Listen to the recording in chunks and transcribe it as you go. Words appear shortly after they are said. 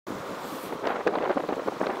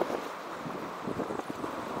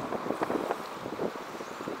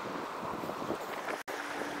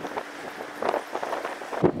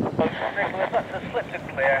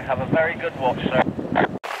clear. Have a very good watch, sir.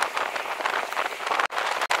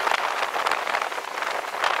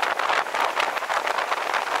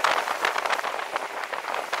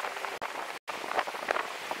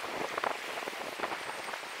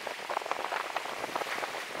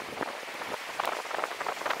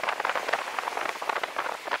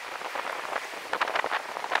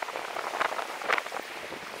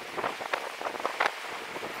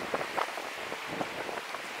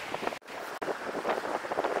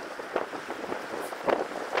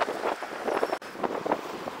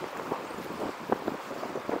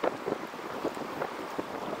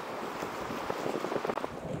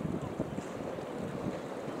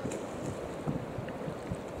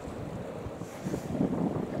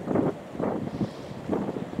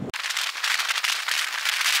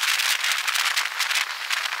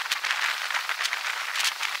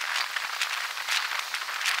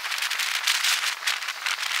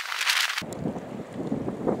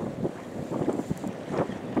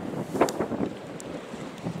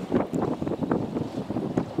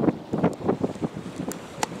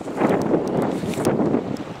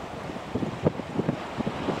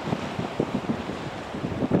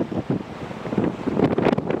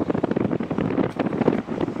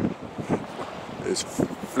 It's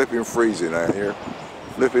flipping freezing out here.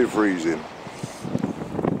 Flipping freezing.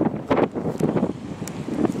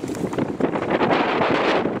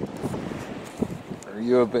 Are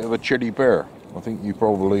you a bit of a chilly bear? I think you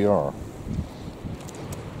probably are.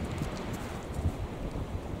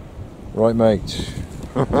 Right, mate.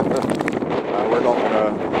 We're not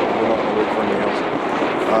gonna wait for anything else.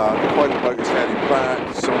 The pilot boat is heading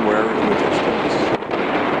back somewhere in the distance.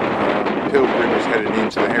 Pilgrim is heading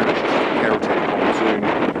into the Heritage Monsoon.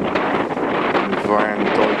 And Van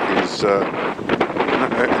Djck is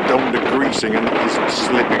done the greasing and is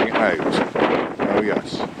slipping out. Oh yes.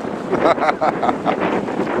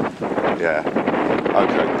 Yeah.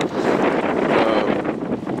 Okay.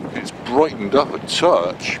 It's brightened up a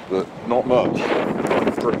touch, but not much.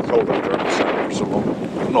 I'm pretty cold after having sat here so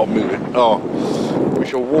long. Not moving. Oh, we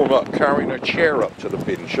shall warm up carrying a chair up to the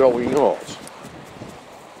bin, shall we not?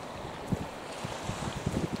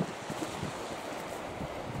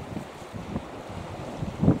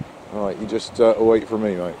 Right, you just wait for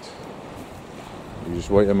me, mate. You just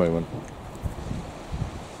wait a moment.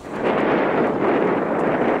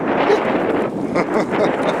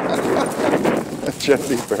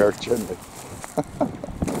 Gently, bear, gently.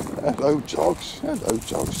 Hello, dogs. Hello,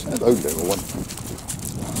 dogs. Hello, little one.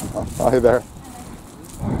 Hi there.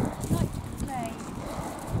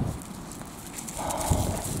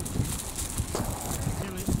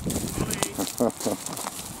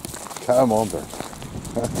 Come on, bear.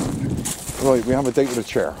 Right, we have a date with a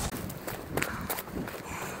chair.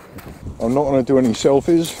 I'm not going to do any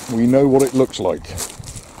selfies. We know what it looks like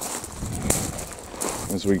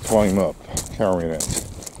as we climb up, carrying it.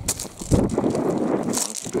 A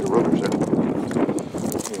bit of rubbish there.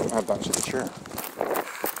 We'll add that to the chair.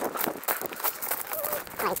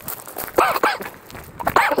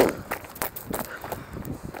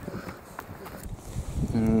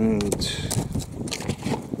 And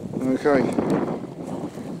okay.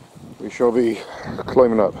 We shall be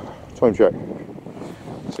climbing up. Time check.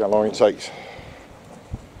 See how long it takes.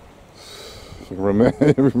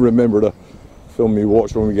 Remember to film me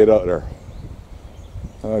watch when we get out there.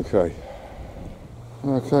 Okay.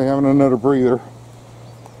 Okay, having another breather.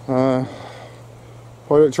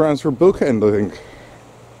 Pilot transfer bookend, I think.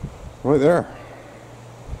 Right there.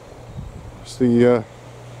 It's the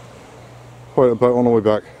pilot boat on the way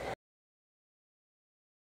back.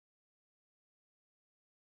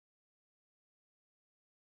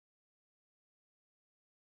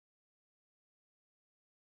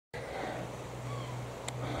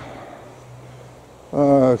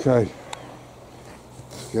 Okay,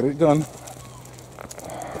 get it done.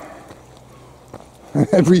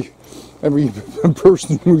 Every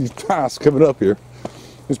person we've passed coming up here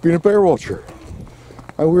has been a bear watcher.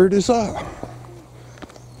 How weird is that?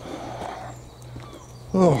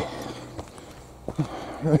 Oh,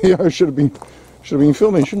 yeah, I should have been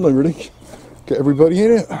filming, shouldn't I? Really, get everybody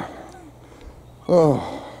in it. Oh,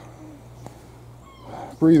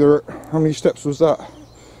 breather. How many steps was that?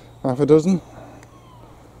 Half a dozen.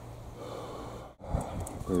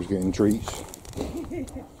 There's getting treats.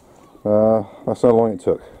 That's how long it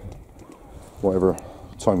took. Whatever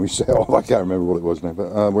time we set off, I can't remember what it was now,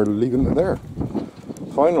 but we're leaving it there.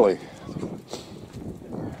 Finally.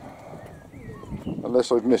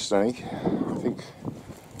 Unless I've missed any, I think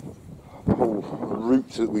the whole route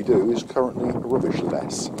that we do is currently rubbish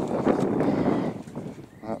less.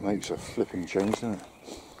 That makes a flipping change, doesn't it?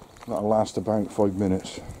 That'll last about 5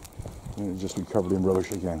 minutes and it'll just be covered in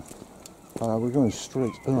rubbish again. We're going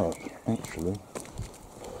straight up, actually.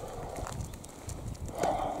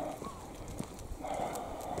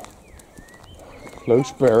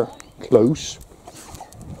 Close, bear, close.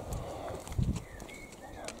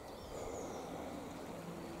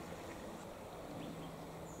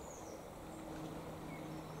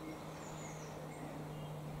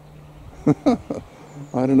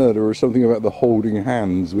 I don't know, there was something about the holding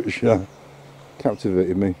hands which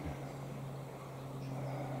captivated me.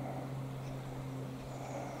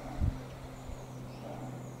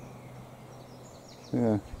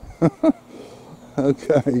 Yeah.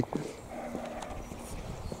 Okay.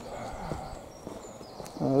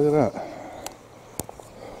 Oh, look at that.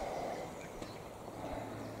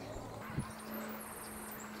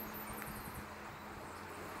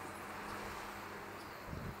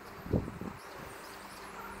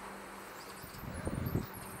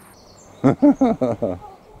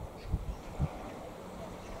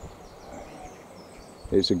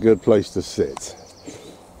 It's a good place to sit,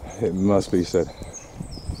 it must be said.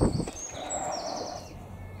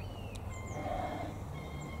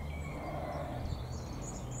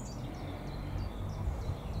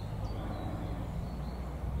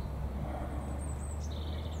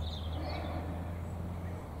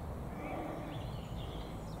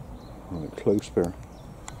 Right, close, bear.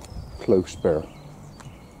 Close, bear.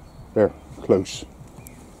 Bear, close.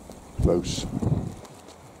 Close.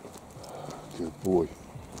 Good boy.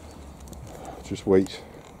 Just wait.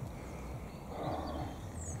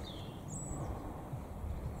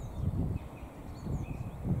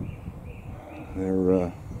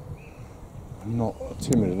 They're not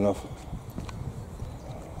timid enough.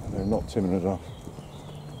 They're not timid enough.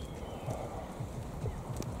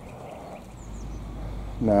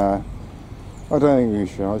 Nah, I don't think we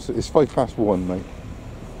shall. It's 1:05, mate.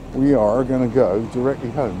 We are going to go directly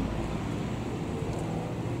home.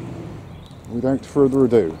 Without further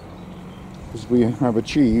ado, because we have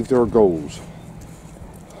achieved our goals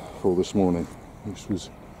for this morning, which was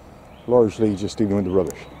largely just dealing with the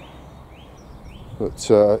rubbish.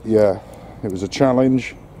 But yeah, it was a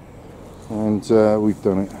challenge, and we've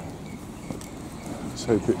done it. Let's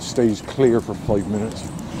hope it stays clear for 5 minutes.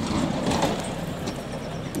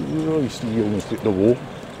 Christ, you almost hit the wall.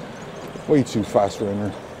 Way too fast for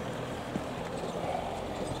her.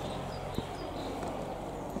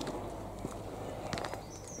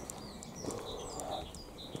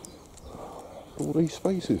 All these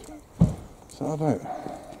spaces. What's that about?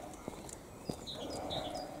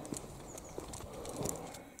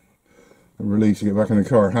 I'm relieved to get back in the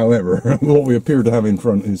car. However, what we appear to have in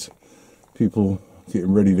front is people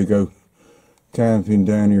getting ready to go camping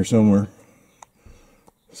down here somewhere.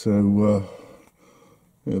 So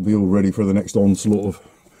it'll be all ready for the next onslaught of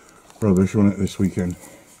rubbish on it this weekend.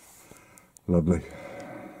 Lovely.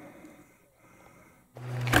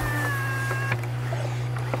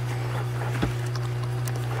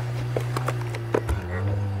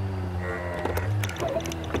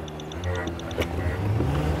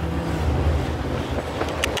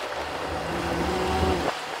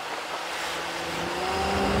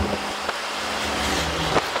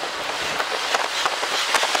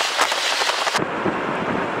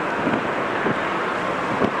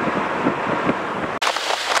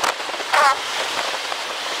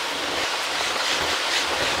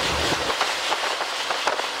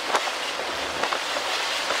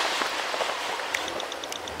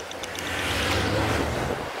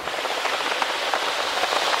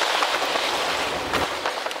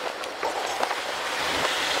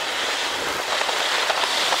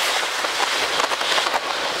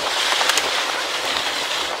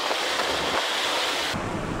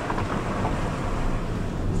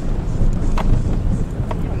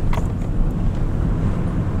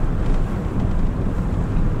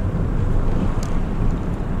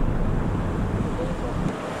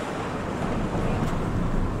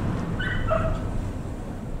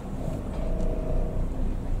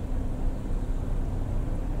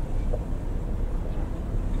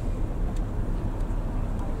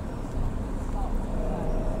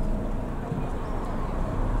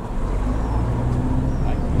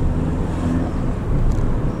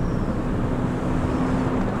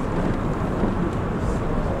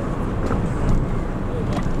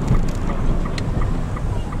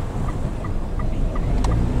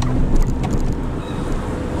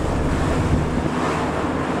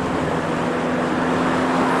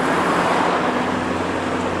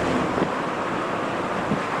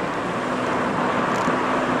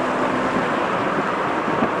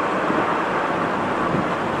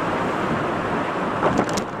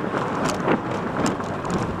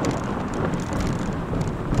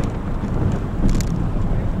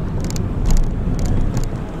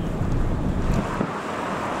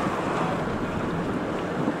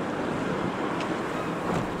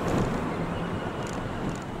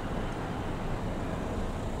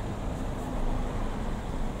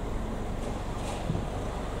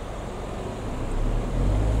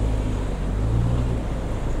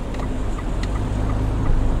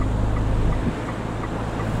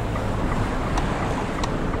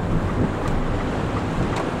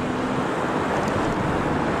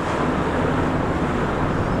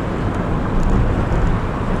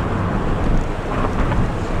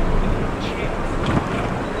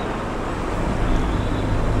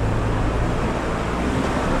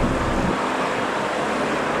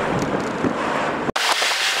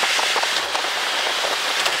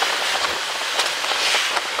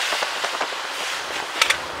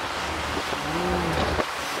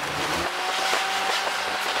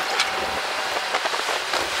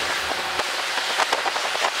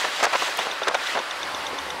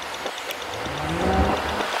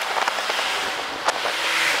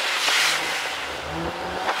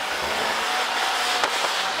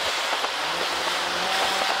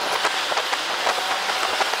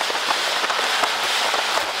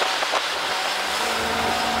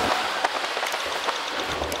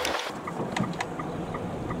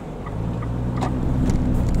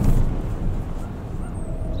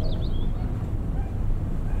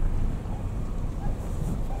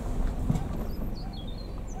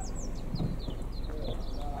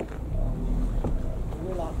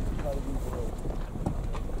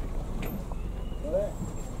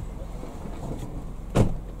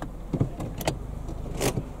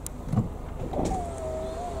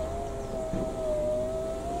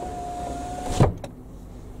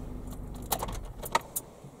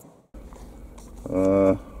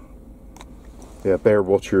 Yeah, bear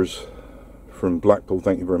watchers from Blackpool,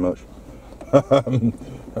 thank you very much.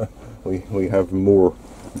 we have more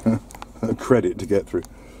credit to get through.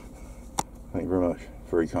 Thank you very much.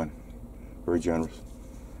 Very kind. Very generous.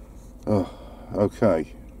 Oh,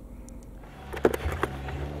 okay.